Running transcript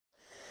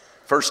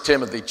1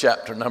 Timothy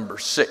chapter number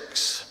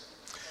 6.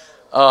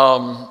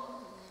 I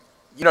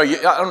don't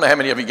know how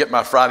many of you get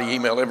my Friday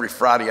email. Every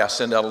Friday I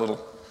send out a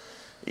little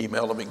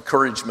email of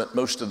encouragement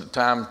most of the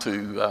time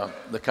to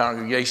the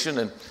congregation.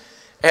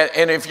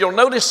 And if you'll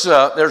notice,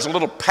 there's a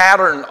little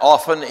pattern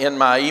often in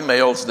my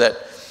emails that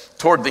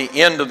toward the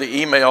end of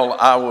the email,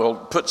 I will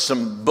put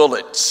some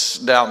bullets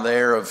down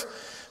there of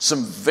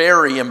some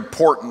very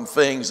important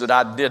things that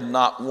I did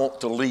not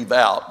want to leave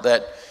out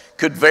that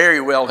could very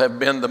well have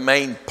been the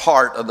main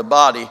part of the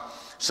body,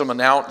 some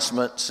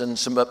announcements and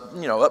some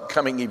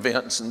upcoming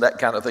events and that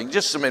kind of thing,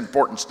 just some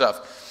important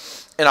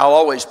stuff. And I'll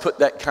always put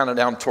that kind of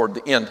down toward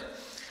the end.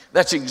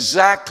 That's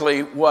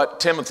exactly what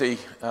Timothy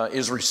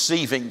is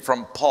receiving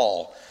from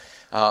Paul.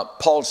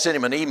 Paul sent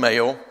him an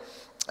email,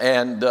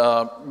 and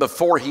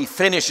before he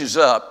finishes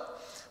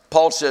up,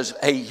 Paul says,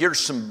 hey, here's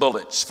some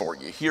bullets for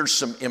you. Here's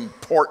some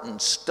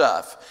important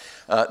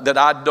stuff that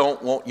I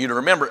don't want you to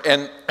remember.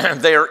 And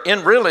they're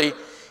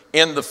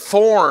in the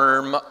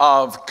form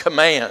of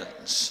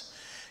commands.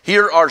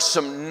 Here are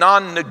some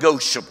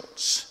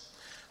non-negotiables.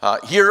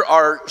 Here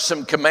are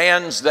some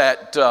commands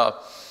that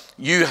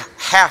you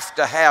have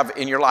to have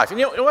in your life. And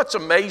you know what's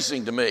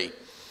amazing to me,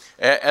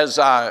 as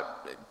I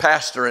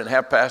pastor and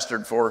have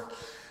pastored for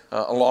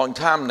a long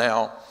time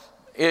now,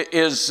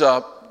 is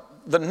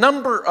the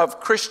number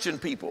of Christian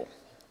people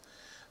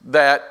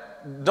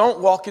that don't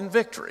walk in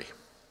victory.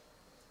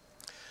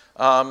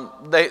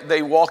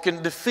 They walk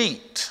in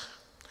defeat.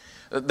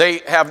 They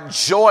have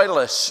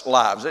joyless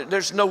lives.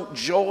 There's no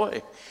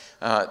joy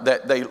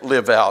that they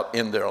live out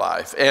in their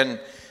life. And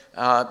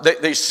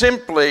they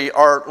simply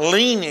are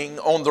leaning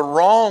on the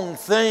wrong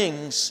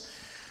things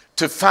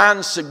to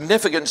find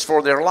significance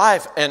for their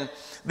life. And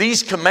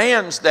these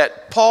commands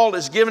that Paul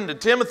has given to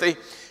Timothy,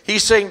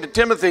 he's saying to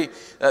Timothy,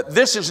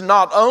 this is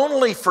not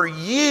only for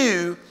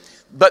you,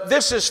 but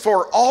this is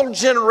for all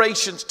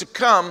generations to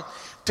come,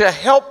 to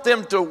help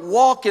them to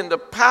walk in the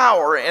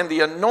power and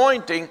the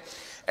anointing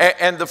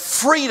and the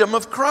freedom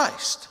of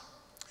Christ.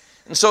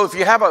 And so if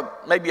you have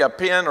maybe a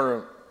pen or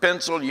a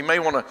pencil, you may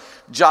want to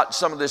jot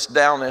some of this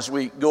down as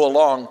we go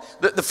along.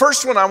 The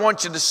first one I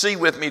want you to see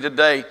with me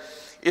today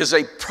is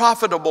a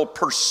profitable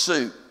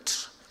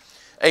pursuit.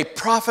 A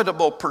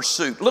profitable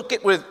pursuit. Look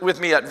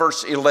with me at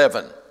verse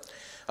 11.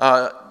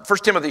 1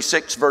 Timothy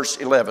 6, verse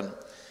 11.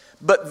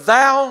 But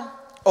thou,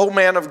 O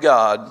man of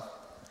God,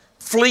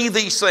 flee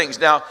these things.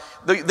 Now,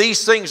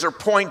 these things are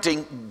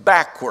pointing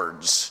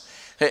backwards.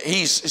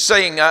 He's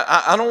saying,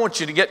 I don't want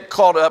you to get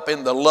caught up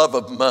in the love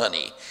of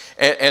money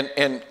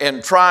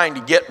and trying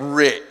to get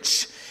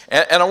rich.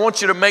 And I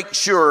want you to make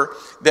sure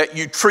that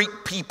you treat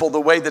people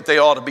the way that they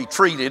ought to be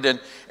treated.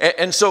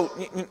 And so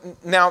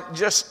now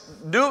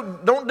just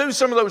don't do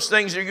some of those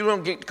things that you're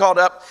going to get caught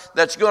up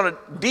that's going to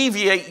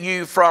deviate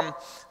you from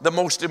the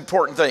most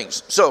important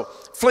things. So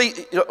flee,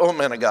 oh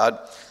man of God,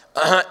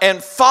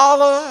 and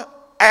follow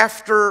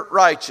after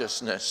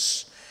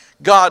righteousness,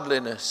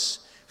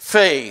 godliness,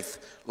 faith,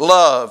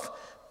 love,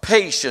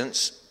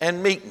 patience,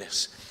 and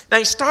meekness. Now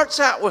he starts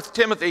out with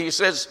Timothy. He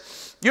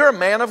says, you're a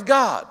man of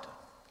God.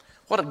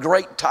 What a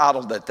great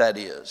title that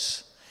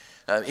is.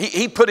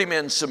 He put him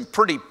in some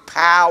pretty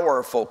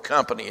powerful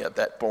company at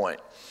that point.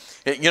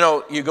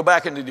 You go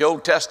back into the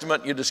Old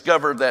Testament, you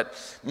discover that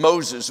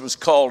Moses was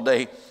called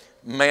a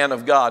man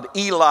of God.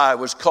 Eli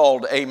was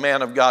called a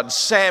man of God.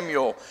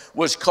 Samuel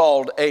was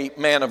called a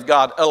man of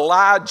God.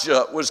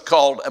 Elijah was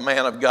called a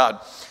man of God.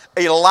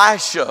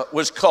 Elisha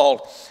was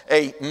called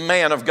a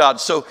man of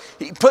God. So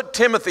he put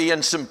Timothy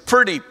in some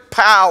pretty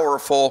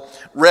powerful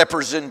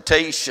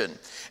representation.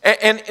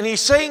 And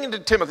he's saying to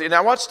Timothy,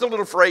 now watch the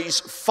little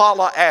phrase,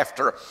 follow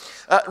after.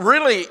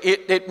 Really,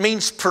 it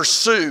means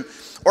pursue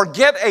or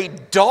get a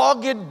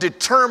dogged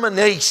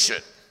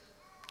determination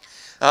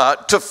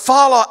to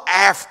follow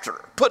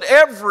after. Put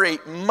every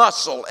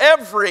muscle,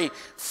 every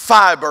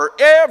fiber,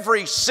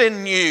 every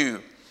sinew,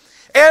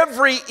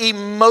 every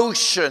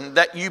emotion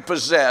that you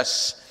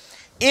possess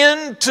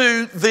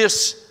into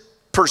this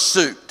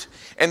pursuit.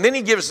 And then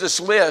he gives this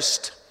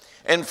list.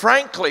 And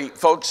frankly,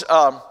 folks,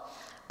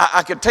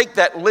 I could take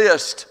that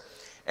list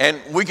and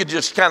we could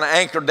just kind of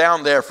anchor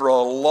down there for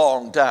a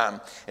long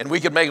time. And we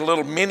could make a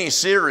little mini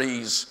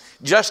series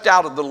just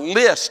out of the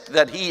list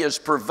that he is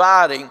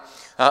providing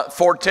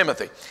for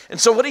Timothy. And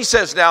so what he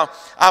says now,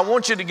 I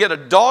want you to get a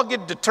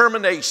dogged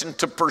determination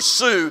to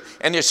pursue.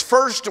 And his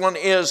first one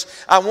is,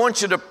 I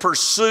want you to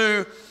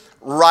pursue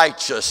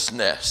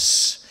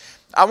righteousness.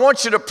 I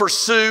want you to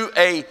pursue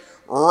a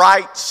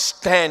right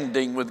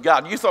standing with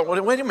God. You thought,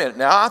 well, wait a minute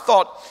now. I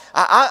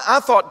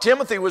thought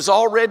Timothy was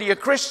already a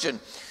Christian.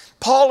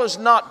 Paul is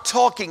not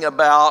talking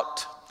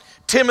about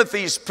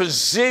Timothy's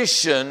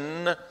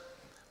position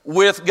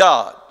with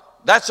God.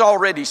 That's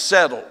already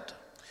settled.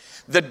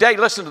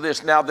 Listen to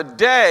this now, the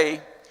day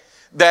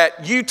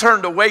that you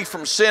turned away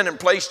from sin and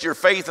placed your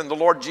faith in the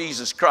Lord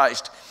Jesus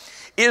Christ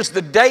is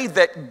the day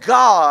that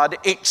God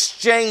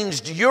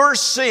exchanged your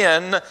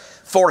sin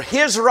for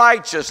his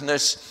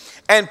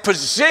righteousness and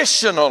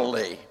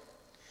positionally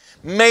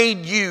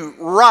made you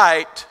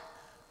right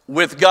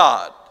with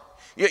God.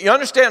 You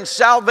understand,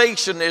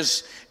 salvation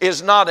is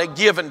not a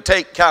give and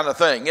take kind of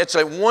thing. It's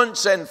a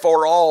once and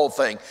for all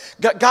thing.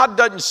 God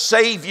doesn't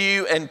save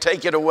you and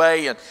take it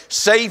away, and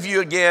save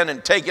you again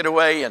and take it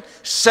away, and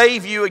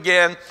save you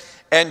again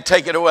and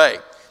take it away.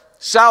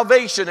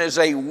 Salvation is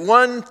a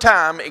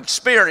one-time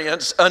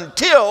experience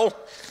until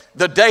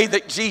the day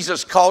that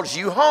Jesus calls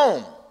you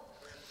home.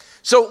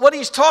 So what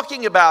he's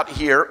talking about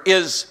here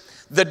is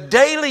the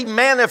daily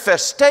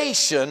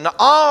manifestation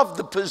of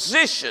the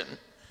position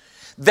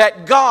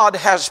that God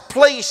has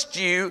placed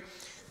you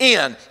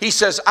in. He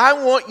says, I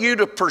want you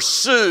to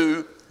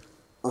pursue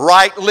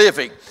right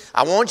living.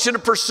 I want you to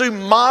pursue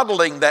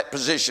modeling that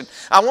position.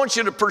 I want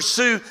you to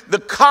pursue the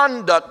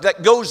conduct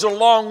that goes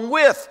along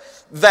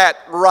with that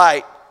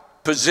right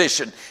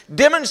position.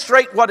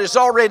 Demonstrate what is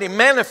already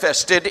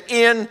manifested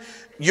in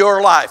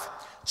your life.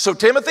 So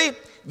Timothy,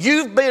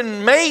 you've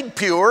been made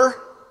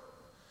pure.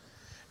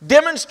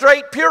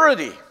 Demonstrate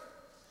purity.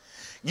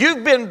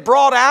 You've been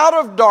brought out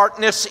of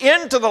darkness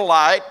into the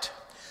light,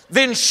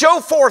 then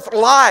show forth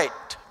light.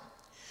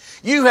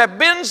 You have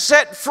been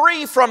set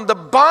free from the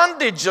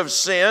bondage of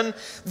sin,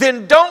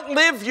 then don't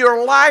live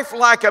your life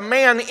like a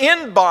man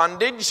in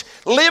bondage.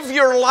 Live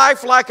your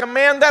life like a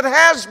man that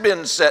has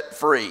been set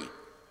free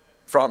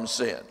from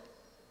sin.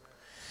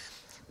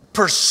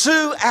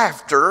 Pursue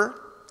after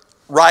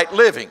right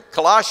living.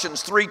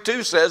 Colossians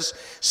 3:2 says,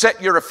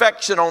 set your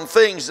affection on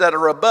things that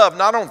are above,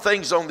 not on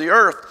things on the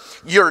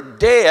earth. You're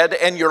dead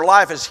and your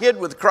life is hid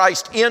with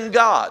Christ in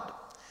God.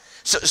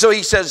 So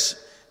he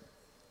says,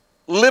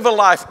 live a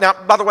life. Now,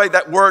 by the way,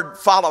 that word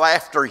follow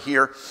after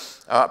here,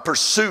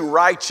 pursue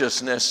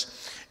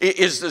righteousness,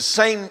 is the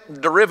same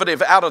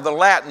derivative out of the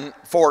Latin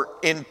for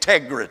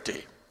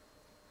integrity.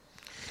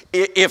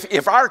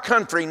 If our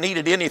country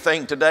needed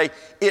anything today,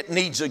 it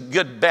needs a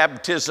good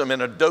baptism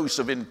and a dose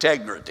of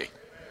integrity.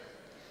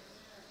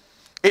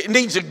 It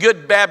needs a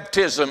good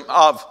baptism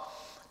of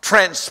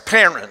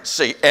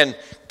transparency and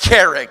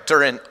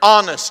character and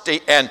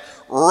honesty and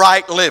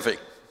right living.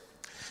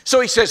 So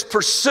he says,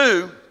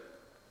 pursue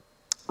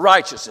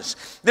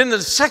righteousness. Then in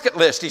the second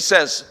list, he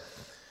says,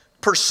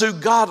 pursue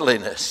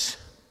godliness.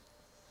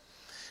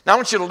 Now I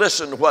want you to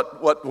listen to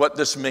what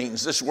this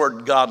means, this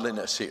word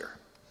godliness here.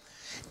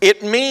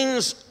 It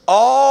means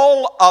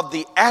all of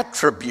the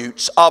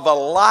attributes of a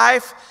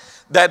life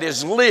that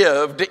is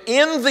lived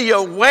in the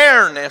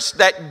awareness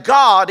that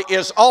God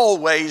is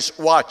always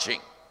watching.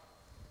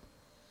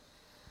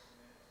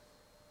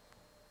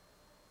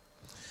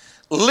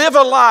 Live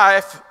a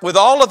life with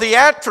all of the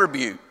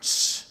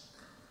attributes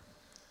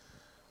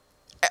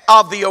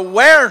of the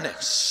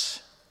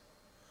awareness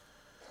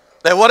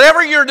that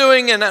whatever you're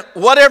doing and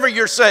whatever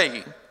you're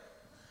saying,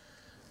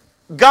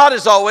 God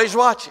is always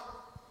watching.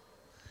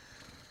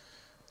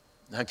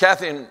 Now,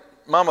 Kathy and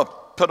Mama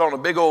put on a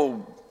big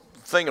old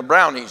thing of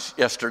brownies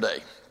yesterday.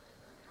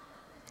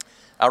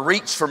 I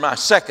reached for my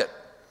second.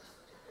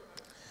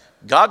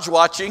 God's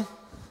watching.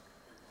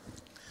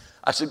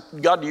 I said,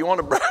 God, do you want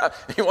a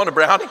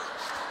brownie?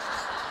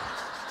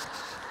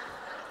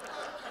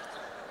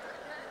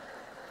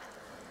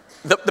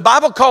 The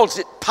Bible calls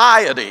it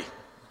piety,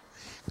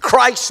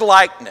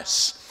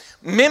 Christ-likeness,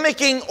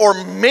 mimicking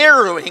or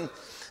mirroring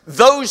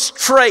those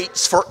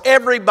traits for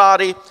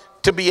everybody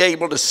to be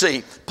able to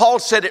see. Paul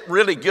said it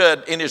really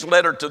good in his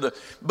letter to the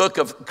book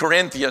of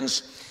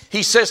Corinthians.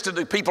 He says to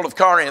the people of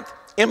Corinth,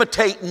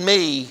 imitate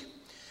me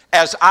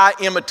as I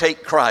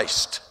imitate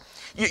Christ.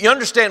 You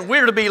understand,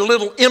 we're to be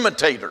little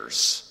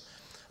imitators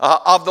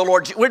of the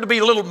Lord. We're to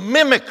be little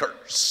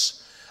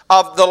mimickers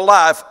of the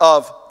life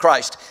of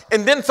Christ.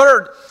 And then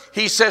third,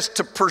 he says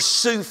to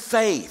pursue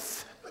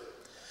faith.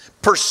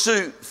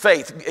 Pursue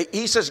faith.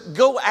 He says,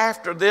 go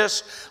after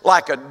this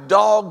like a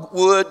dog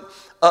would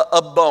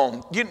a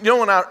bone. You know,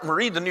 when I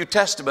read the New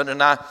Testament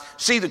and I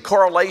see the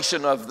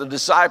correlation of the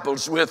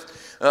disciples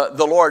with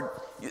the Lord,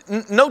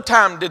 no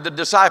time did the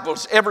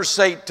disciples ever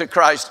say to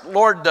Christ,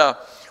 Lord,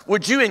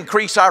 would you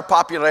increase our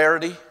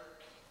popularity?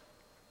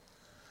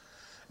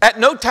 At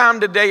no time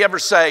did they ever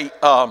say,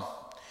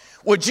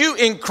 would you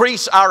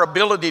increase our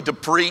ability to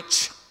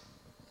preach?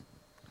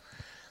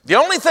 The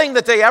only thing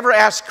that they ever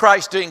asked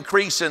Christ to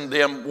increase in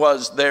them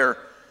was their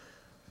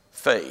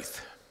faith.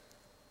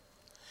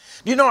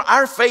 You know,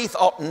 our faith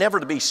ought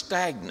never to be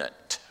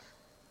stagnant.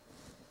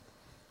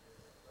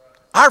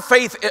 Our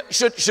faith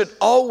should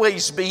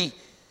always be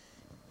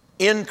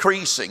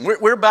increasing.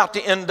 We're about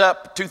to end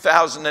up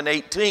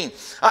 2018.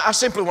 I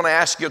simply want to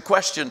ask you a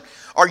question.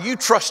 Are you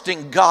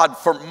trusting God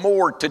for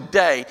more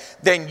today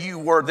than you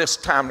were this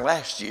time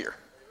last year?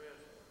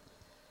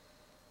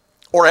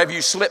 Or have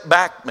you slipped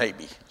back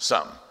maybe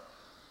some?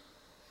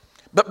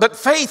 But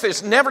faith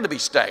is never to be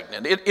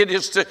stagnant. It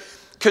is to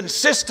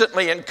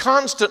consistently and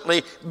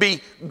constantly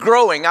be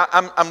growing.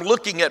 I'm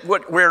looking at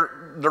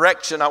where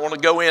direction I want to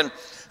go in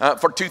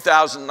for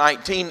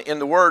 2019 in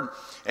the Word.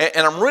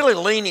 And I'm really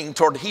leaning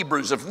toward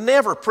Hebrews. I've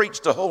never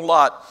preached a whole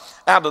lot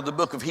out of the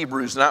book of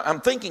Hebrews. And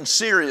I'm thinking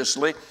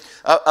seriously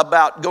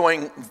about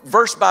going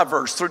verse by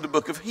verse through the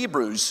book of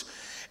Hebrews.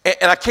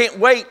 And I can't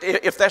wait,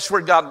 if that's where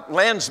God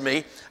lands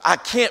me, I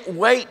can't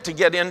wait to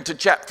get into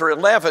chapter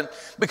 11,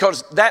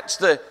 because that's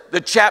the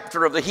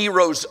chapter of the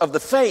heroes of the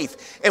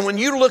faith. And when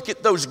you look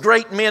at those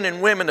great men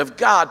and women of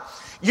God,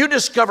 you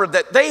discover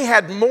that they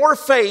had more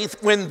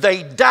faith when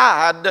they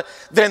died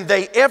than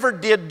they ever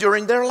did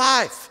during their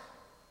life.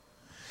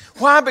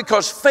 Why?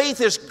 Because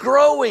faith is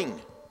growing.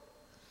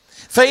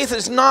 Faith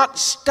is not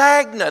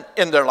stagnant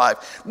in their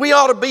life. We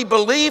ought to be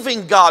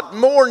believing God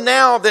more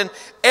now than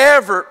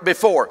ever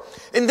before.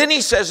 And then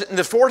he says, in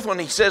the fourth one,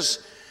 he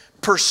says,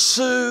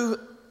 pursue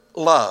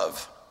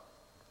love.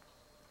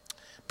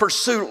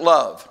 Pursue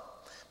love.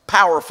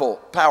 Powerful,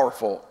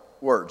 powerful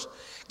words.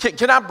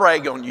 Can I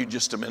brag on you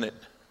just a minute?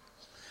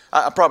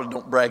 I probably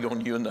don't brag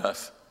on you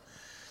enough.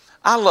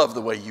 I love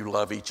the way you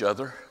love each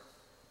other.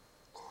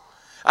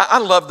 I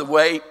love the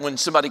way when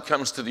somebody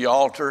comes to the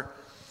altar,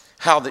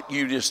 how that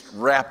you just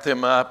wrap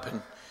them up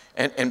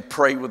and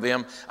pray with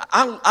them.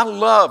 I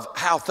love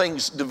how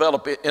things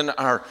develop in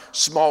our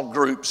small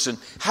groups and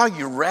how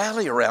you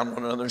rally around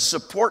one another and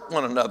support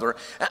one another.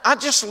 I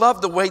just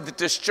love the way that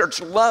this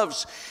church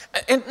loves.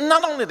 And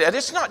not only that,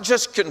 it's not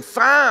just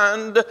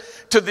confined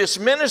to this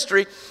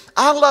ministry.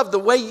 I love the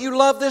way you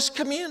love this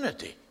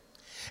community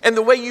and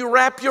the way you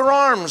wrap your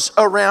arms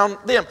around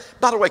them.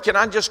 By the way, can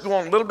I just go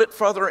on a little bit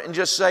further and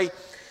just say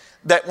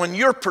that when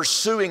you're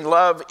pursuing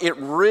love, it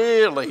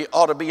really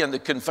ought to be in the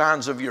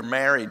confines of your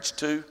marriage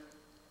too.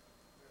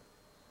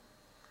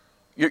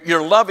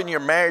 Your love in your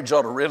marriage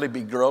ought to really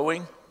be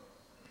growing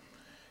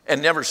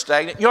and never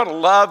stagnant. You ought to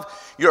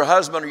love your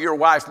husband or your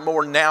wife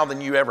more now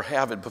than you ever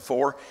have it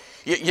before.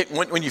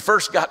 When you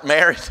first got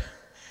married,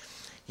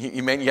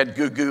 you had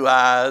goo-goo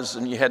eyes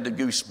and you had the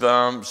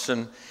goosebumps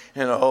and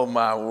oh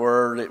my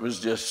word, it was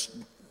just,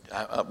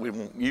 we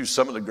won't use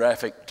some of the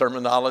graphic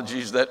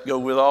terminologies that go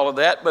with all of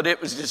that, but it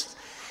was just,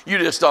 you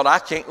just thought, I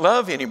can't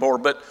love anymore.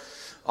 But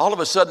all of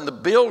a sudden the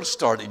bills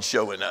started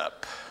showing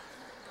up.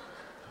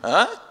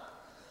 Huh?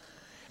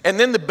 And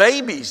then the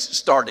babies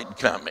started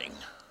coming.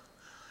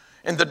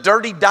 And the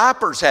dirty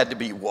diapers had to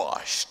be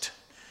washed.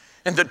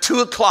 And the 2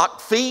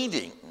 o'clock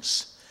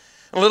feedings.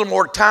 A little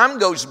more time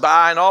goes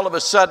by and all of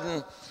a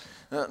sudden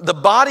the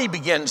body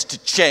begins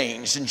to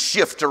change and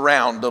shift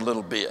around a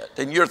little bit.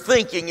 And you're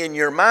thinking in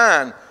your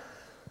mind,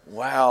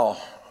 wow,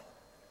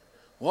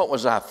 what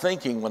was I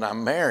thinking when I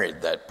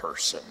married that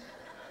person?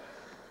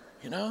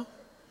 You know?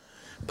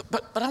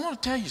 But I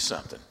want to tell you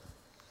something.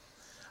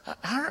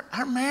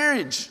 Our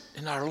marriage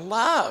and our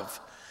love,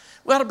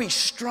 we ought to be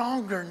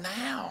stronger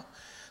now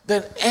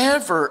than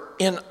ever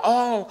in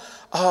all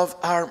of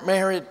our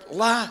married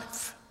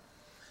life.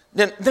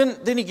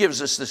 Then he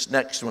gives us this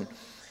next one,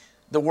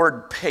 the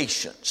word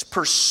patience.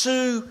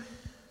 Pursue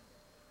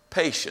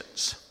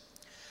patience.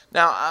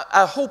 Now,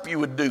 I hope you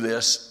would do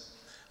this.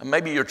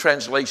 Maybe your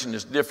translation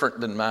is different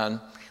than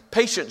mine.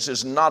 Patience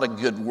is not a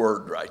good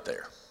word right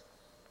there.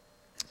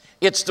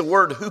 It's the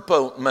word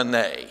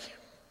hupomene.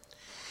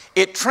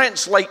 It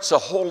translates a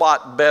whole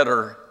lot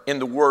better in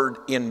the word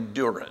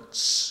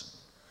endurance.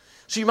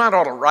 So you might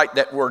ought to write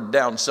that word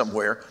down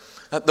somewhere,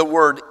 the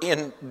word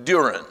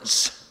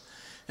endurance.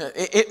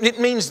 It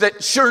means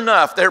that sure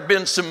enough, there have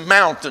been some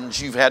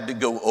mountains you've had to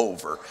go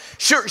over.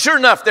 Sure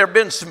enough, there have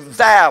been some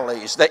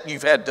valleys that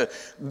you've had to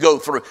go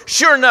through.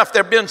 Sure enough,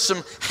 there have been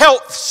some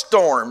health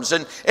storms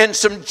and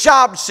some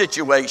job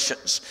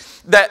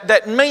situations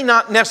that may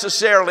not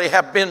necessarily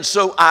have been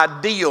so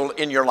ideal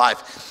in your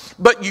life.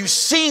 But you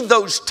see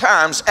those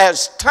times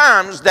as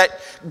times that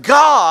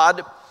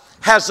God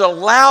has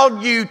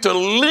allowed you to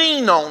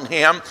lean on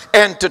Him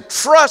and to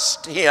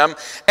trust Him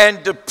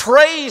and to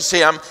praise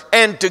Him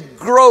and to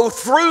grow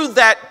through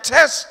that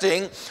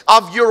testing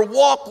of your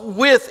walk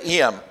with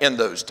Him in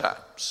those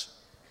times.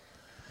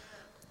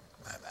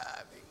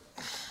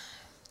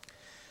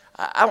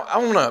 I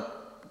want to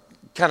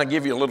kind of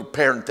give you a little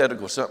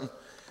parenthetical something.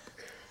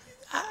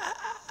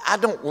 I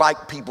don't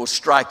like people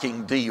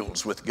striking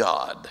deals with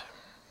God.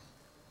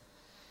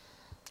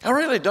 I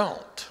really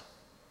don't.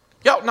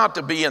 You ought not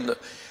to be in the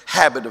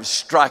habit of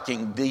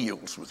striking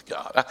deals with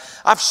God.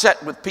 I've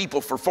sat with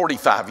people for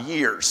 45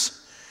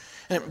 years.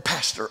 And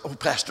Pastor,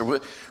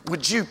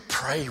 would you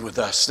pray with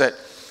us that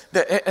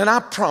and I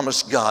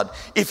promise God,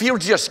 if He'll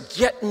just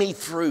get me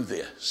through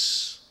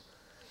this,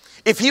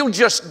 if He'll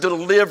just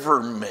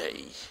deliver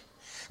me,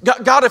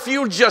 God, if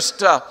you'll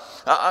just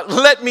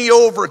let me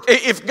over,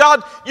 if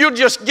God, you'll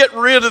just get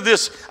rid of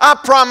this, I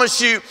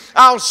promise you,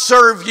 I'll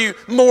serve you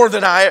more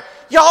than I have.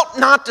 You ought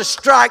not to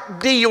strike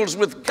deals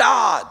with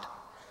God.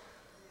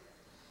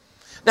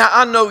 Now,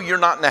 I know you're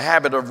not in the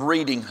habit of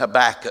reading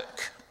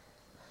Habakkuk.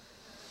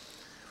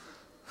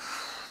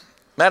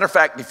 Matter of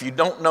fact, if you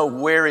don't know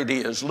where it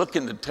is, look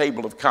in the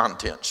table of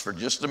contents for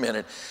just a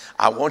minute.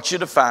 I want you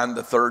to find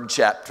the 3rd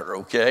chapter,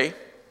 okay?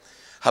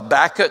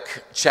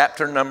 Habakkuk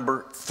chapter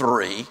number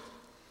 3.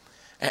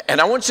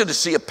 And I want you to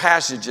see a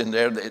passage in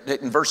there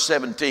that in verse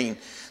 17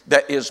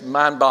 that is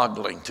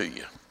mind-boggling to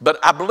you. But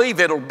I believe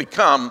it'll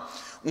become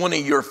one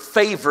of your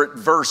favorite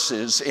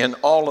verses in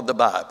all of the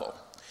Bible.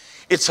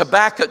 It's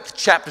Habakkuk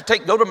chapter,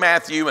 go to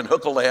Matthew and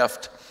hook a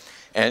left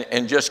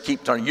and just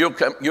keep turning.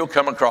 You'll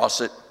come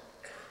across it.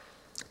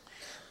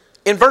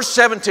 In verse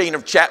 17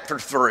 of chapter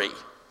 3,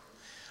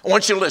 I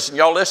want you to listen.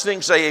 Y'all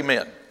listening? Say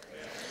amen.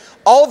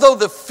 Although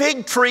the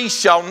fig tree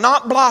shall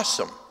not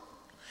blossom,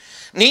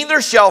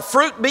 neither shall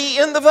fruit be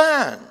in the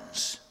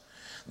vines,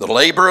 the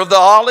labor of the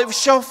olive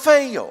shall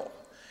fail,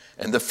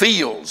 and the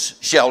fields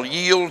shall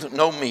yield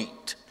no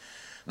meat.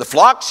 The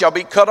flock shall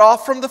be cut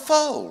off from the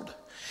fold,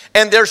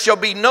 and there shall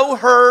be no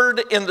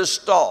herd in the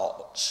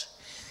stalls.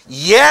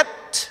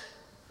 Yet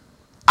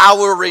I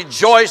will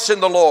rejoice in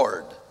the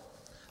Lord.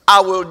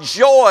 I will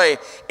joy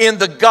in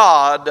the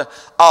God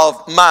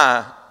of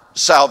my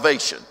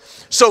salvation.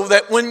 So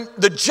that when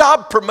the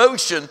job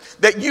promotion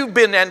that you've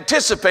been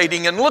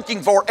anticipating and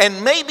looking for,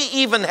 and maybe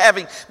even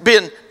having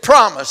been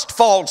promised,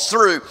 falls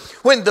through,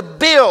 when the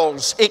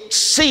bills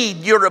exceed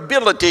your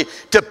ability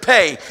to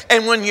pay,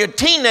 and when your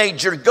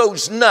teenager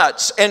goes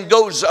nuts and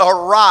goes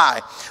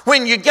awry,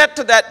 when you get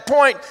to that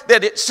point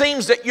that it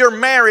seems that your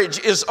marriage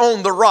is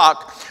on the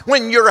rock,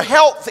 when your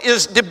health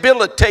is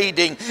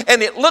debilitating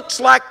and it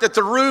looks like that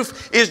the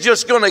roof is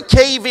just going to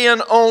cave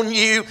in on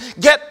you,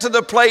 get to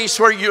the place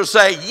where you'll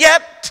say,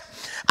 yet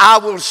I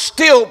will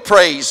still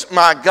praise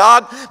my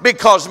God,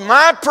 because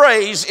my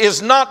praise is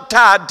not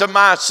tied to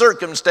my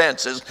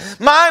circumstances.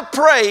 My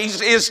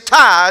praise is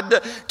tied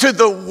to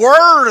the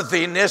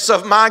worthiness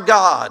of my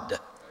God.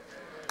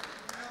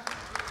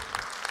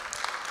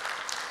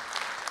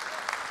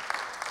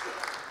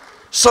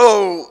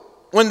 So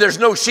when there's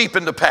no sheep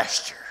in the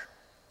pasture,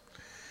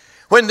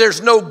 when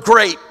there's no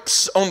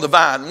grapes on the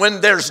vine, when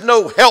there's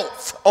no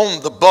health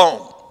on the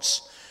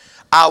bones,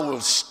 I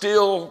will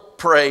still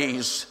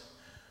praise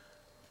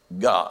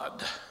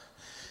God.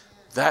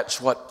 That's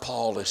what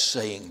Paul is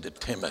saying to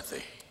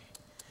Timothy.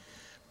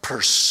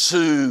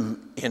 Pursue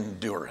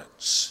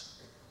endurance.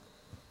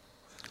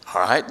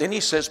 All right, then he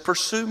says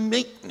pursue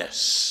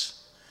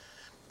meekness.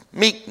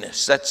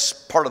 Meekness, that's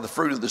part of the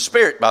fruit of the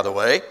Spirit, by the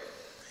way.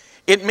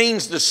 It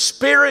means the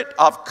spirit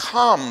of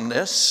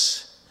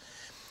calmness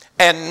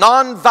and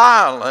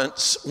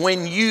nonviolence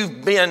when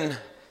you've been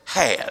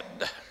had.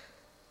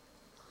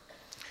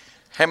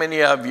 How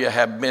many of you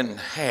have been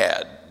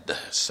had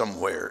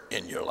somewhere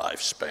in your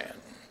lifespan?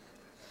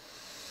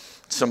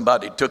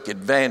 Somebody took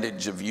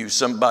advantage of you.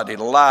 Somebody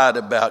lied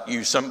about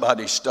you.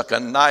 Somebody stuck a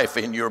knife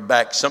in your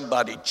back.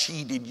 Somebody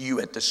cheated you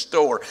at the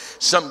store.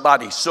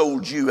 Somebody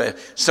sold you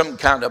some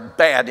kind of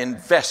bad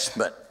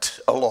investment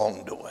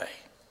along the way.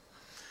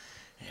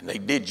 And they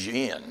did you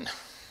in.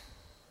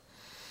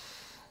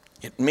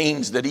 It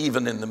means that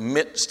even in the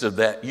midst of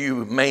that,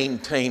 you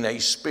maintain a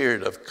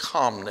spirit of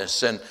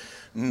calmness and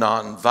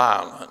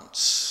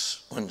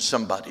nonviolence when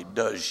somebody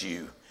does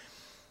you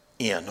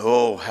in.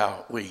 Oh,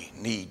 how we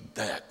need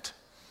that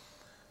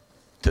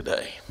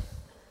today.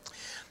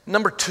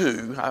 Number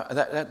two,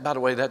 by the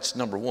way, that's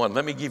number one.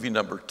 Let me give you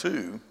number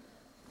two.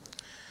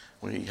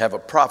 We have a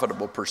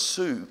profitable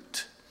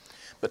pursuit.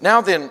 But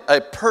now then,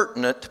 a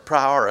pertinent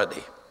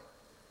priority.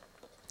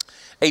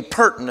 A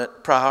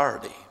pertinent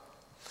priority.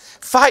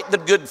 Fight the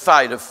good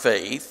fight of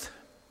faith,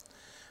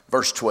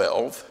 verse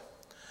 12.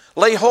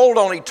 Lay hold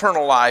on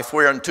eternal life,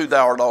 whereunto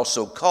thou art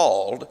also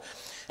called,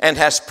 and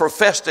hast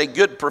professed a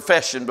good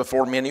profession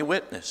before many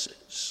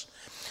witnesses.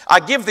 I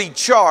give thee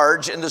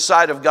charge in the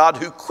sight of God,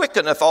 who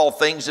quickeneth all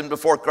things, and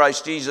before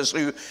Christ Jesus,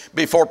 who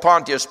before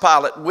Pontius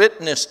Pilate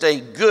witnessed a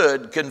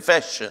good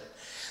confession,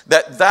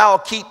 that thou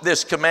keep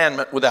this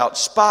commandment without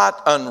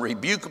spot,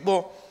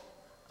 unrebukable,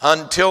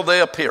 until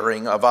the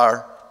appearing of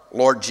our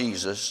Lord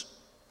Jesus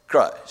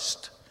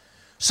Christ.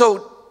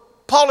 So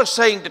Paul is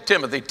saying to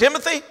Timothy,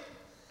 Timothy,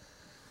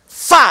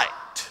 fight.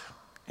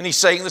 And he's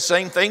saying the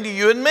same thing to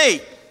you and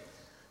me.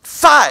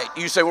 Fight.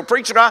 You say, well,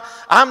 preacher,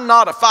 I'm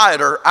not a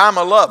fighter, I'm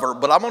a lover.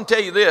 But I'm going to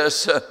tell you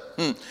this,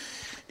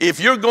 if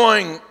you're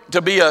going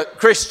to be a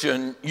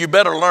Christian, you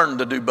better learn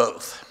to do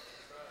both.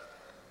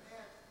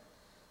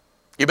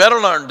 You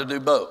better learn to do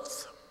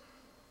both.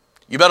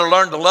 You better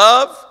learn to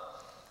love.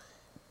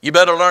 You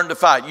better learn to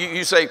fight.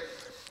 You say,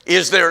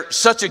 is there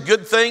such a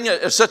good thing,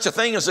 such a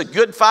thing as a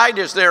good fight?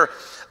 Is there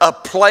a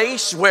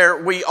place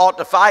where we ought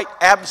to fight?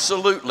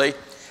 Absolutely.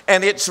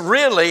 And it's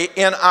really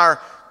in our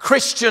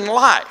Christian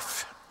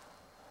life.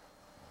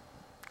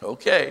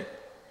 Okay.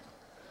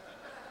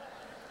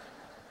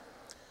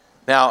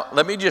 Now,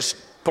 let me just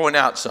point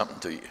out something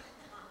to you.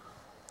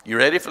 You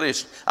ready for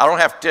this? I don't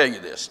have to tell you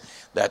this.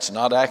 That's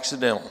not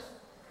accidental.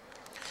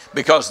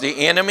 Because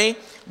the enemy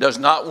does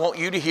not want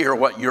you to hear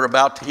what you're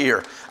about to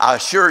hear. I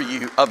assure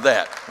you of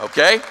that,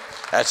 okay?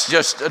 That's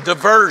just a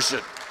diversion.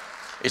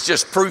 It's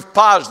just proof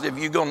positive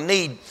you're going to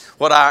need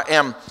what I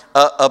am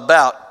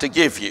about to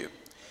give you.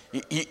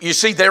 You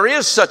see, there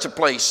is such a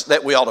place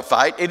that we ought to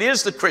fight. It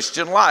is the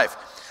Christian life.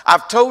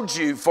 I've told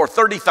you for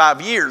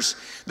 35 years,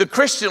 the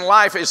Christian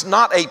life is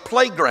not a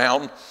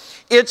playground.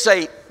 It's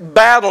a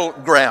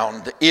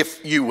battleground,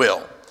 if you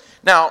will.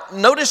 Now,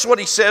 notice what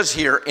he says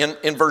here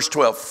in verse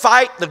 12.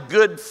 Fight the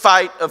good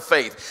fight of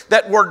faith.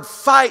 That word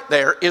fight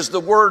there is the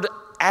word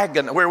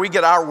agonize, where we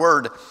get our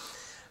word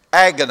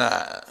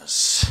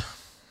agonize.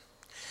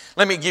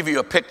 Let me give you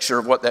a picture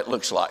of what that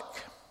looks like.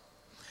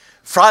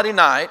 Friday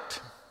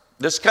night,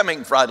 this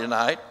coming Friday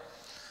night,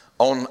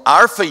 on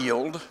our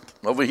field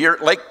over here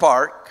at Lake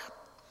Park,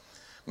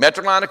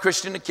 Metrolina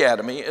Christian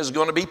Academy is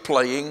going to be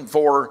playing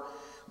for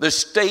the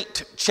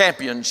state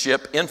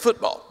championship in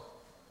football.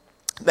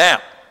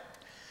 Now,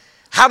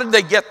 how did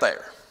they get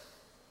there?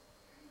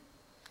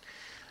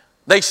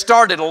 They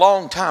started a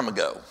long time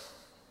ago.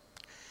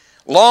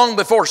 Long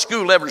before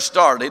school ever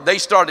started, they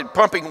started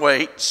pumping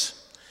weights.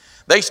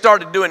 They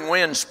started doing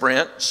wind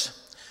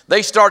sprints.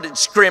 They started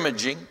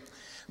scrimmaging.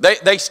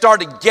 They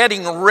started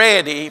getting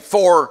ready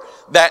for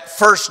that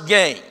first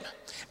game.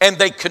 And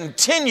they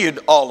continued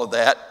all of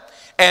that.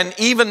 And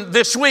even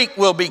this week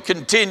we'll be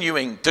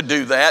continuing to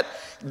do that,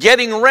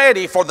 getting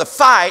ready for the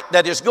fight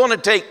that is going to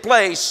take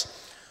place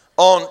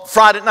on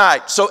Friday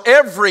night. So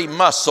every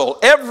muscle,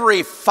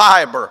 every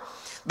fiber,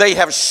 they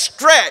have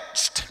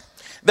stretched,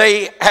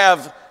 they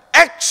have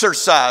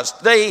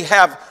exercised, they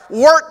have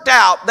worked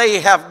out,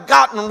 they have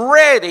gotten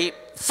ready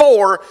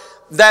for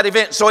that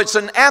event. So it's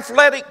an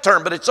athletic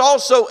term, but it's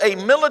also a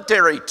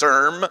military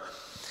term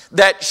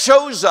that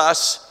shows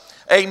us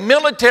a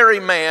military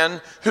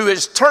man who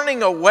is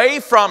turning away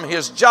from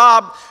his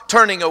job,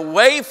 turning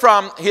away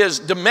from his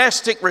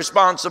domestic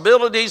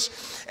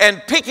responsibilities,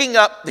 and picking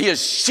up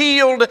his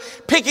shield,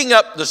 picking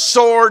up the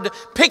sword,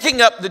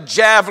 picking up the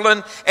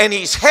javelin, and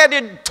he's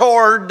headed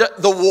toward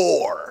the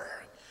war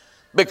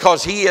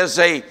because he is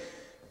a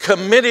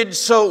committed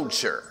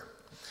soldier.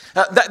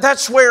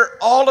 That's where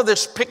all of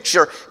this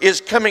picture is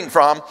coming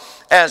from,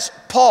 as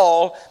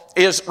Paul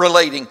is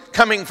relating,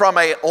 coming from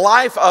a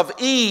life of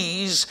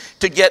ease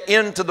to get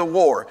into the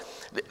war.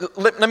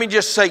 Let me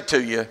just say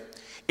to you,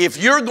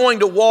 if you're going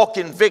to walk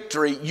in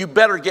victory, you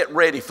better get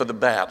ready for the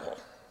battle.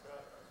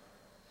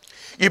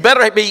 You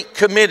better be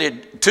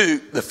committed to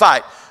the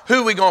fight.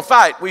 Who are we going to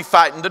fight? We're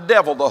fighting the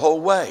devil the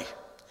whole way.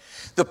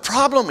 The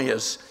problem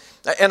is,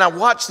 and I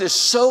watch this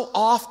so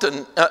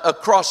often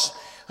across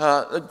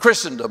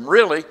Christendom,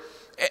 really,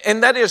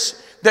 and that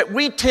is that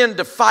we tend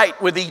to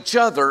fight with each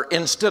other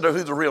instead of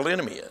who the real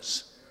enemy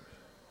is.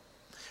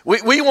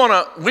 We want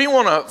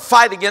to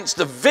fight against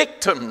the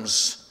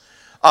victims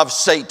of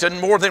Satan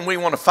more than we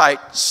want to fight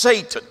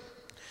Satan.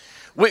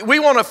 We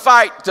want to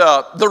fight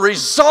the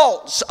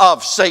results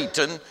of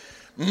Satan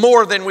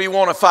more than we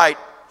want to fight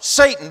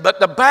Satan. But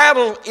the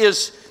battle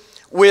is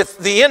with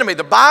the enemy.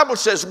 The Bible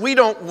says we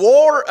don't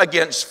war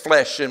against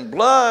flesh and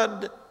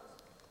blood.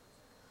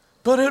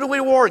 But who do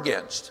we war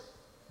against?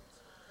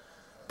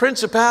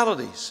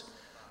 Principalities,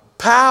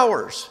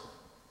 powers,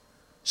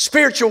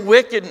 spiritual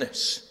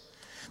wickedness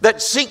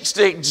that seeks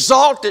to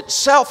exalt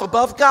itself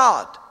above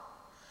God.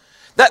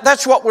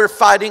 That's what we're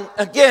fighting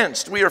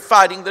against. We are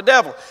fighting the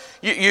devil.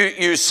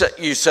 You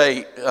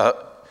say,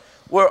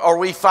 well, are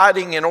we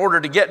fighting in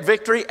order to get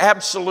victory?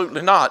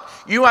 Absolutely not.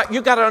 You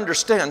got to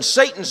understand,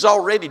 Satan's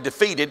already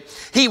defeated.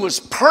 He was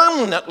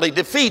permanently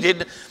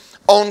defeated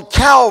on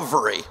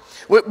Calvary.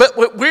 But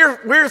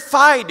we're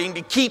fighting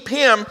to keep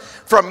him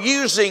from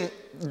using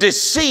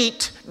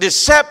deceit,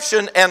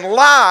 deception, and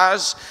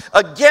lies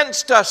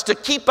against us to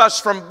keep us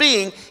from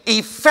being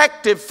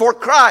effective for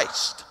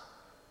Christ.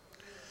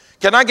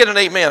 Can I get an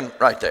amen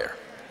right there?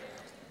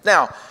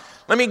 Now,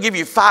 let me give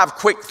you 5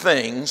 quick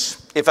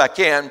things, if I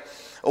can,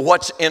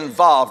 what's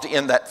involved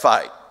in that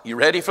fight. You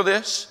ready for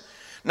this?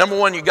 Number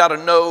 1, you got to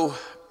know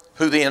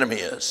who the enemy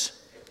is.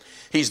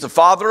 He's the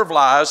father of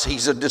lies.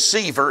 He's a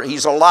deceiver.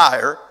 He's a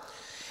liar.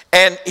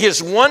 And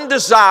his one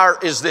desire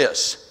is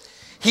this.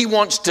 He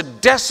wants to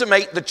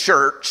decimate the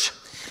church.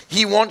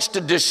 He wants to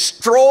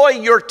destroy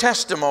your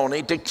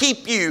testimony to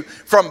keep you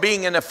from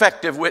being an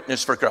effective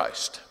witness for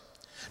Christ.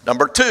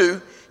 Number 2,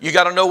 you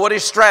got to know what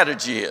his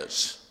strategy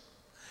is.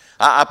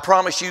 I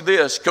promise you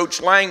this,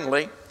 Coach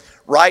Langley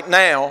right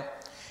now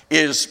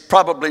is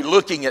probably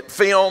looking at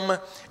film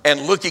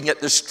and looking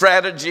at the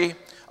strategy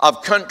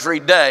of Country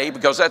Day,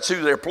 because that's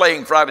who they're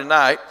playing Friday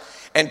night,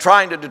 and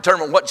trying to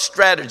determine what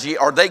strategy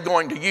are they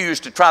going to use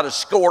to try to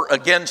score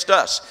against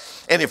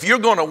us. And if you're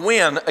going to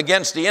win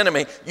against the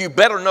enemy, you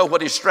better know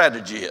what his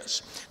strategy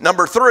is.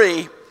 Number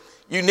 3,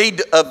 you need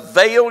to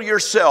avail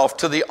yourself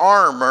to the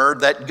armor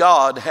that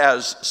God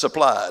has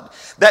supplied.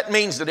 That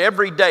means that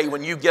every day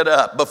when you get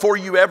up, before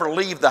you ever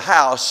leave the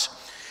house,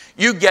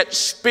 you get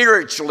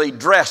spiritually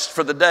dressed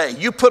for the day.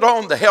 You put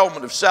on the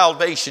helmet of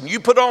salvation. You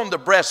put on the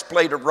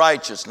breastplate of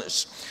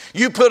righteousness.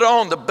 You put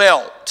on the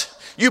belt.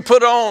 You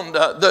put on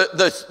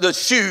the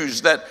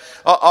shoes that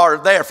are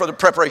there for the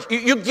preparation.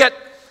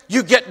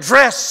 You get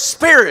dressed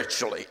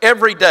spiritually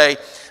every day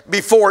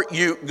before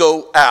you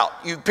go out.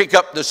 You pick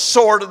up the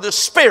sword of the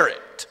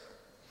Spirit,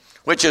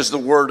 which is the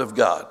Word of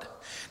God.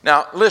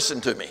 Now, listen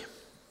to me.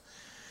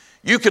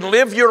 You can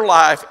live your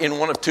life in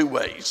one of 2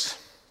 ways.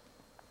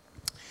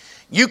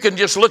 You can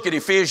just look at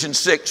Ephesians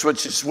 6,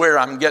 which is where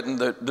I'm getting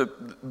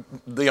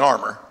the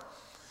armor.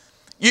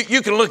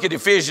 You can look at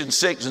Ephesians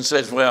 6 and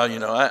say, well, you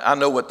know, I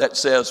know what that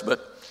says, but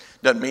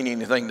it doesn't mean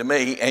anything to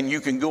me. And you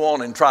can go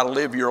on and try to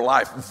live your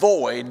life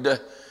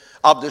void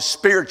of the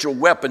spiritual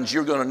weapons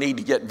you're going to need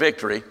to get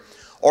victory.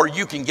 or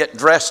you can get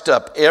dressed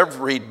up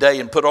every day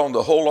and put on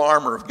the whole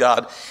armor of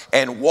God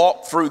and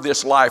walk through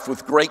this life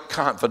with great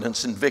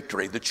confidence and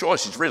victory. The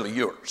choice is really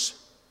yours.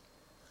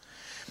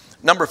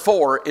 Number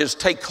 4 is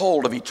take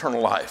hold of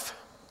eternal life.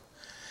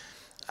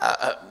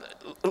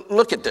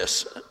 Look at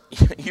this.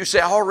 You say,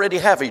 I already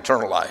have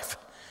eternal life.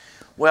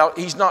 Well,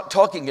 he's not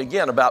talking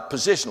again about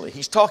positionally.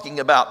 He's talking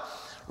about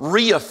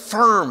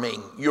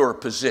reaffirming your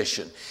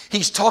position.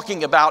 He's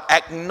talking about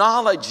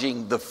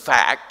acknowledging the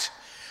fact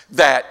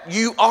that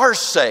you are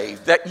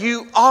saved, that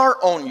you are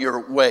on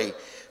your way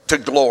to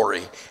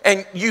glory.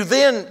 And you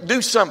then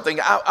do something.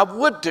 I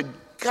would to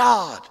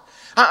God.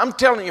 I'm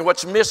telling you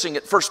what's missing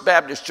at First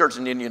Baptist Church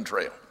in Indian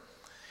Trail.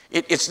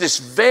 It's this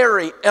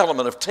very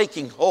element of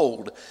taking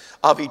hold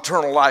of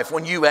eternal life.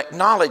 When you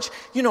acknowledge,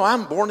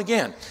 I'm born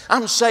again.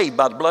 I'm saved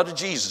by the blood of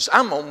Jesus.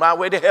 I'm on my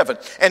way to heaven.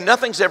 And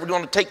nothing's ever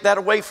going to take that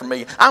away from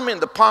me. I'm in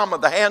the palm of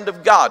the hand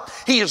of God.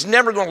 He is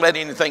never going to let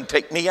anything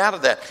take me out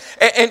of that.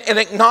 And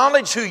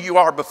acknowledge who you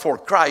are before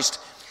Christ.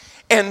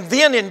 And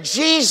then in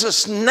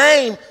Jesus'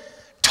 name,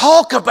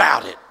 talk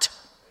about it.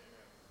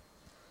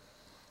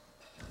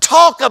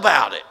 Talk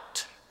about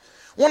it.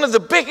 One of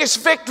the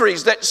biggest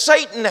victories that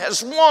Satan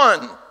has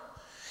won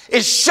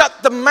is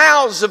shut the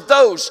mouths of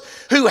those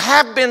who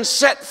have been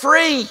set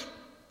free.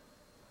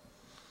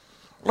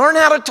 Learn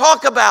how to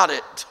talk about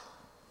it.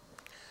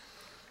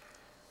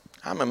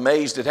 I'm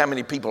amazed at how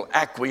many people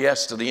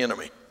acquiesce to the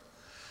enemy.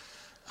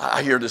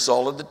 I hear this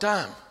all of the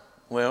time.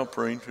 Well,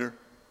 preacher,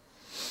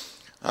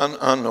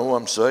 I know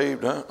I'm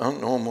saved. I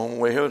know I'm on the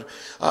way out.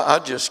 I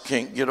just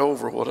can't get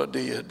over what I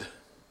did.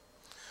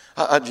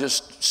 I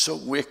just so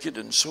wicked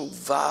and so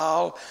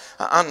vile.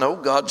 I know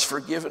God's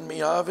forgiven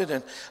me of it,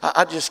 and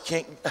I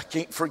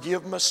can't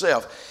forgive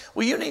myself.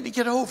 Well, you need to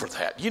get over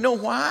that. You know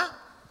why?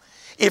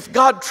 If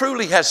God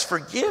truly has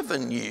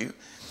forgiven you,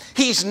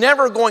 He's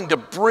never going to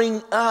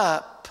bring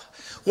up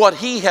what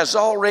He has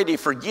already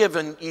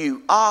forgiven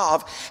you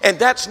of, and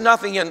that's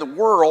nothing in the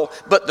world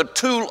but the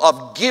tool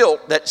of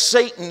guilt that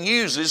Satan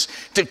uses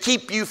to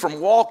keep you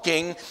from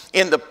walking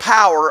in the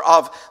power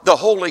of the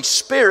Holy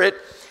Spirit.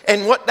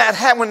 And when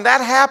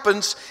that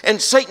happens and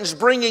Satan's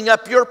bringing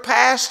up your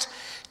past,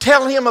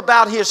 tell him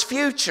about his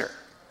future.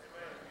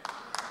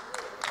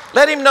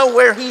 Let him know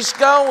where he's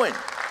going.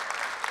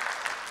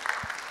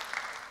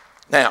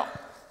 Now,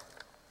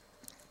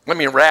 let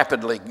me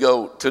rapidly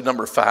go to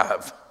number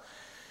 5.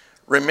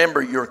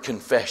 Remember your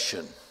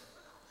confession.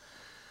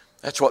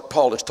 That's what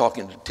Paul is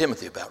talking to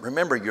Timothy about.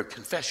 Remember your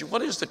confession.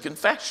 What is the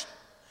confession?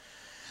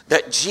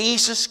 That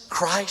Jesus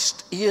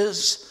Christ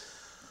is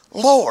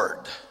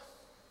Lord.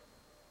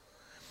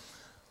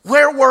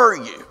 Where were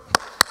you?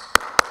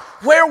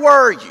 Where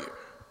were you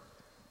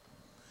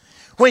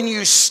when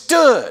you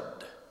stood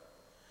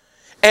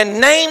and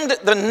named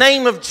the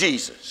name of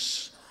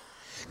Jesus,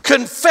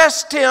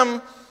 confessed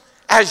Him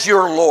as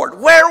your Lord?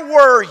 Where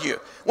were you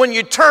when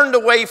you turned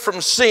away from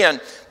sin,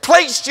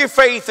 placed your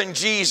faith in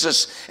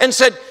Jesus, and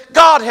said,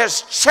 God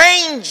has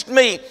changed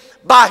me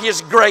by His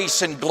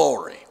grace and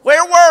glory?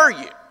 Where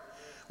were you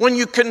when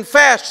you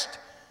confessed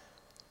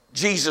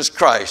Jesus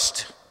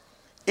Christ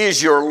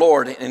is your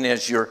Lord and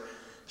is your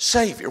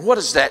Savior? What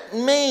does that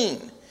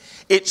mean?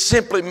 It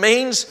simply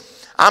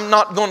means I'm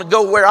not going to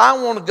go where I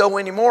want to go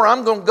anymore.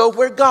 I'm going to go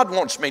where God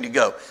wants me to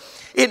go.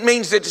 It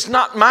means that it's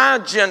not my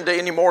agenda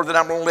anymore that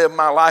I'm going to live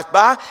my life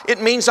by.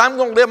 It means I'm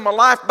going to live my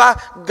life by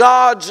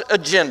God's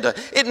agenda.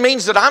 It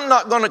means that I'm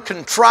not going to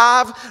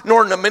contrive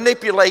nor to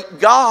manipulate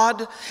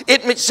God.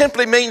 It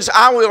simply means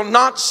I will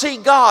not see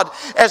God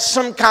as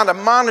some kind of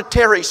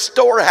monetary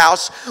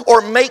storehouse or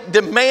make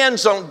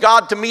demands on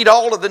God to meet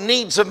all of the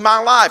needs of my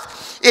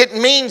life. It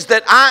means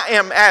that I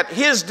am at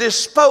His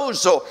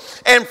disposal,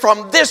 and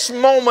from this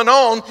moment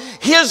on,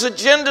 His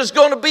agenda is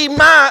going to be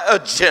my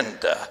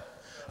agenda.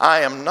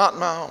 I am not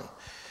my own.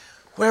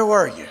 Where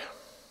were you?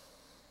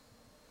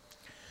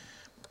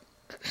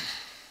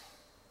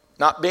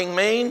 Not being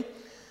mean,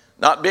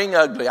 not being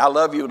ugly. I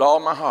love you with all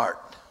my heart.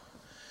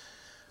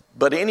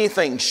 But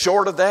anything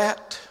short of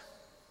that,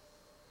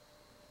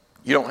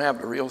 you don't have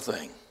the real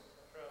thing.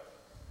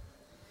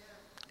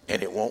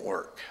 And it won't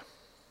work.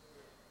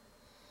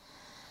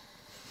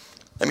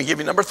 Let me give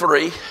you number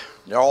 3.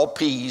 They're all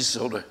P's,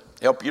 so to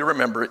help you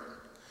remember it.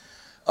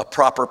 A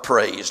proper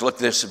praise. Look at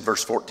this in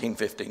verse 14,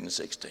 15, and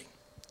 16.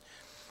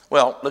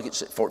 Well, look at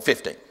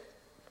 15.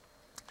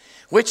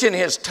 Which in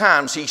His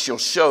times He shall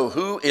show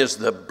who is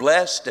the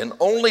blessed and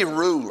only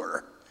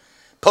ruler,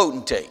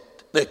 potentate,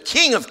 the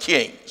King of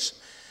kings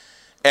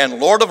and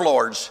Lord of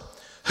lords,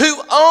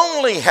 who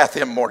only hath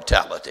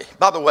immortality.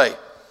 By the way,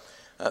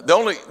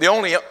 the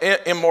only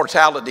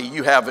immortality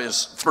you have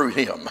is through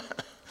Him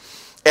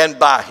and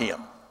by Him,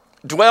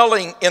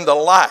 dwelling in the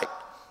light,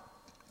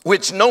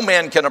 which no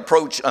man can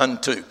approach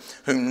unto,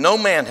 whom no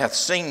man hath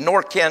seen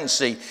nor can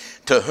see,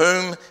 to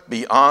whom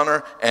be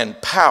honor and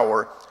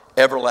power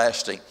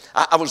everlasting.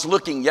 I was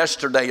looking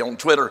yesterday on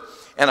Twitter,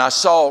 and I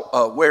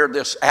saw where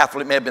this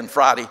athlete, may have been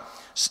Friday,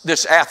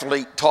 This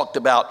athlete talked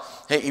about,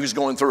 hey, he was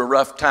going through a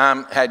rough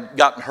time, had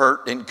gotten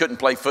hurt and couldn't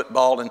play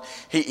football. And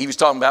he was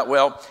talking about,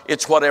 well,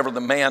 it's whatever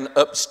the man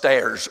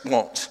upstairs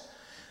wants.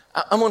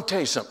 I'm going to tell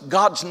you something.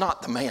 God's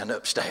not the man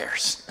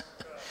upstairs.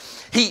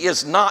 He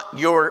is not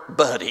your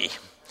buddy.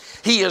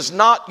 He is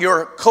not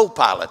your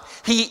co-pilot.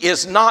 He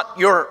is not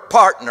your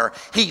partner.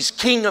 He's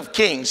King of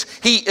Kings.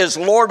 He is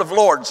Lord of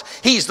Lords.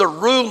 He's the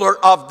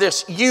ruler of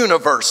this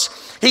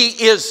universe. He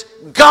is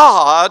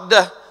God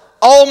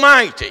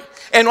Almighty.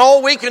 And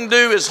all we can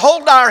do is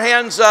hold our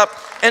hands up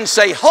and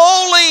say,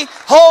 holy,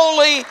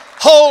 holy,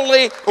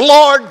 holy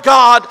Lord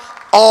God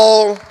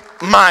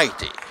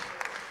Almighty.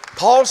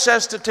 Paul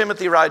says to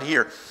Timothy right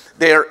here,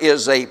 there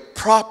is a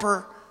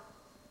proper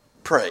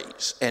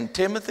praise. And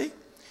Timothy,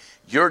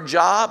 your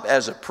job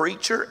as a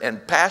preacher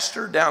and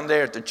pastor down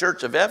there at the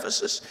church of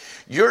Ephesus,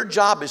 your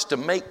job is to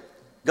make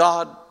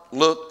God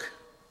look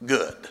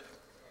good.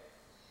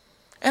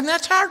 And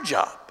that's our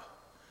job,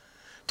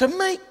 to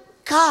make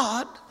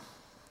God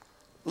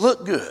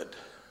look good.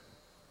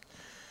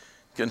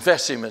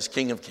 Confess him as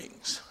King of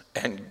Kings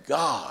and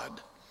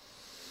God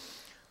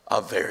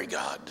of very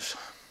gods.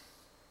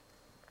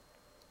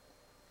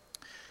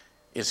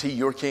 Is he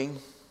your king?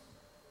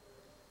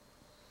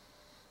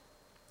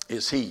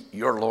 Is he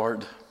your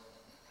Lord?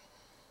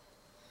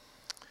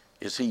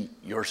 Is he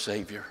your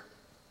Savior?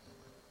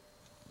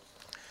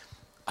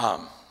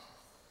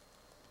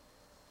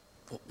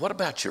 What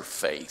about your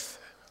faith?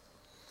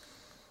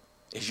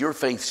 Is your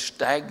faith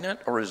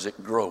stagnant or is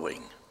it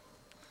growing?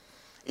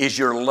 Is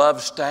your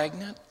love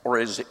stagnant or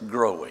is it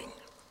growing?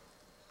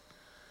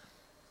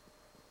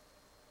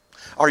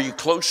 Are you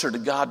closer to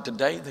God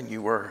today than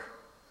you were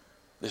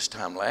this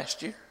time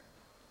last year?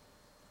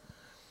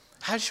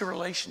 How's your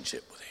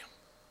relationship with him?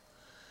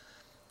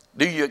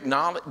 Do you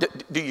acknowledge,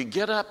 do you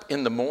get up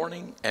in the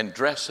morning and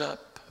dress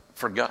up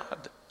for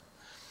God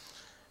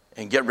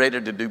and get ready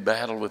to do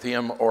battle with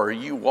him? Or are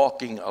you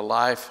walking a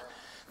life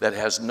that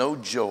has no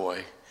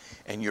joy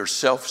and you're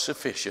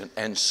self-sufficient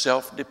and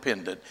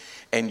self-dependent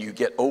and you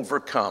get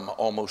overcome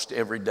almost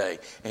every day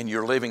and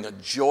you're living a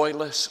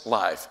joyless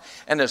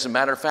life? And as a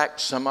matter of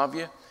fact, some of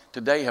you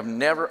today have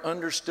never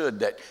understood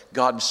that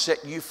God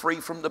set you free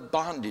from the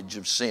bondage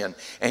of sin,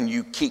 and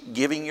you keep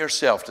giving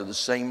yourself to the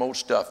same old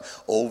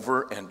stuff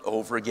over and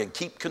over again.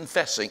 Keep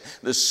confessing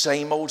the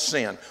same old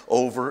sin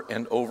over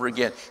and over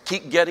again.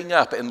 Keep getting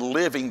up and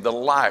living the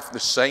life the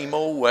same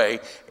old way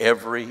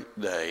every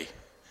day,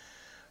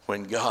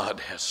 when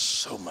God has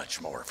so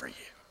much more for you.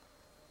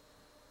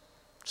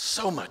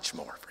 So much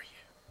more for you.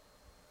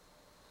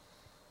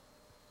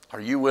 Are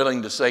you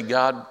willing to say,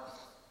 God,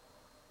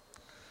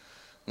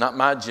 not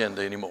my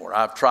agenda anymore.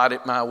 I've tried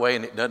it my way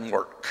and it doesn't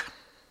work.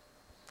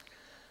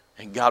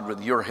 And God,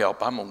 with your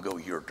help, I'm going to go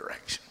your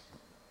direction.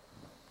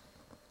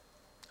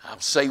 I'll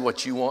say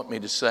what you want me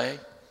to say,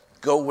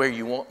 go where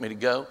you want me to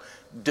go,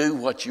 do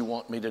what you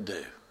want me to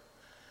do.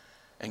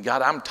 And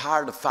God, I'm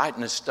tired of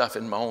fighting this stuff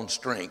in my own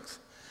strength.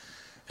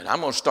 And I'm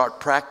going to start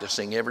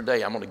practicing every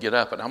day. I'm going to get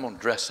up and I'm going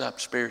to dress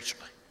up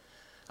spiritually.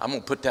 I'm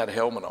going to put that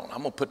helmet on. I'm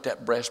going to put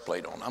that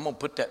breastplate on. I'm going to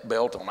put that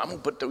belt on. I'm going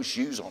to put those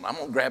shoes on. I'm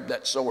going to grab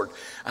that sword.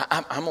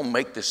 I'm going to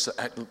make this.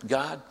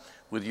 God,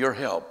 with your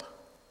help,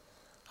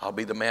 I'll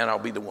be the man, I'll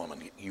be the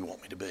woman you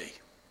want me to be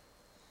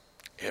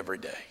every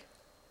day.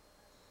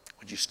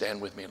 Would you stand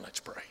with me and let's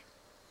pray?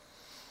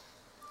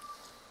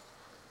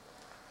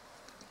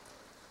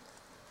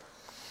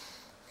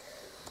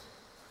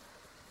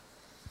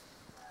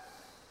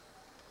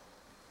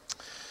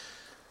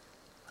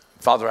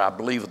 Father, I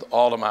believe with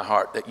all of my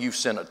heart that you've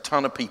sent a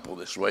ton of people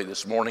this way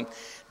this morning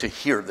to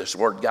hear this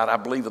word. God, I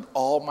believe with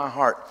all my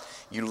heart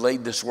you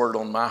laid this word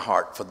on my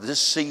heart for this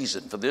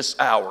season, for this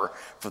hour,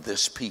 for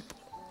this people.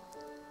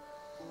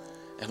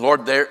 And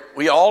Lord,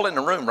 we all in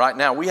the room right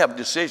now, we have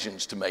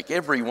decisions to make,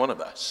 every one of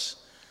us.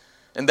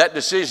 And that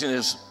decision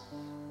is,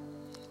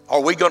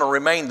 are we going to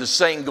remain the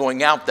same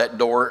going out that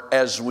door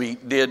as we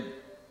did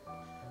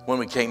when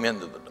we came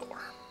into the door?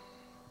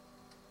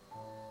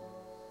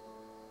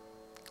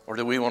 Or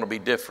do we want to be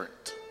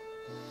different?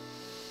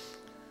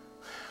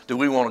 Do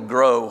we want to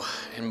grow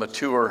and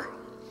mature?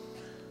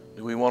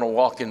 Do we want to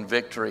walk in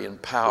victory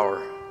and power,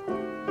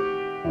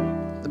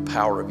 the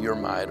power of your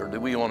might? Or do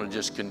we want to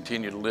just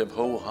continue to live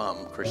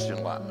ho-hum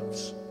Christian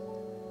lives?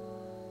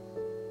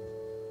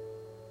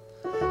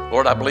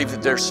 Lord, I believe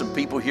that there's some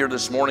people here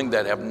this morning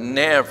that have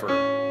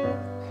never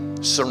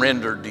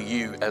surrendered to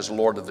you as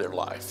Lord of their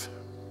life.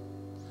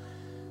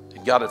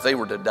 God, if they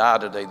were to die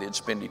today, they'd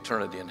spend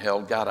eternity in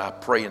hell. God, I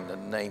pray in the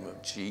name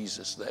of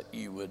Jesus that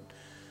you would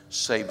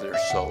save their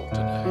soul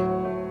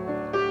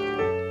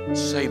today.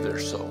 Save their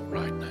soul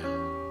right now.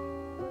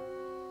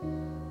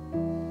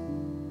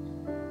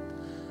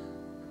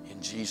 In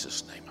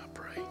Jesus' name I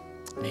pray.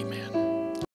 Amen.